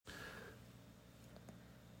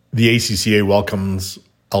The ACCA welcomes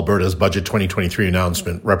Alberta's Budget 2023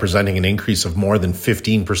 announcement, representing an increase of more than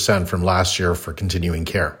 15% from last year for continuing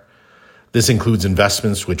care. This includes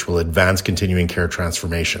investments which will advance continuing care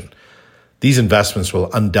transformation. These investments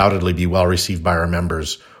will undoubtedly be well received by our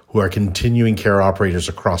members, who are continuing care operators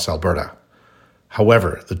across Alberta.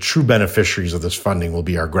 However, the true beneficiaries of this funding will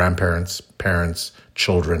be our grandparents, parents,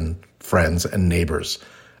 children, friends, and neighbors,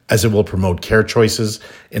 as it will promote care choices,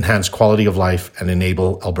 enhance quality of life, and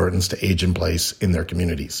enable Albertans to age in place in their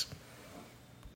communities.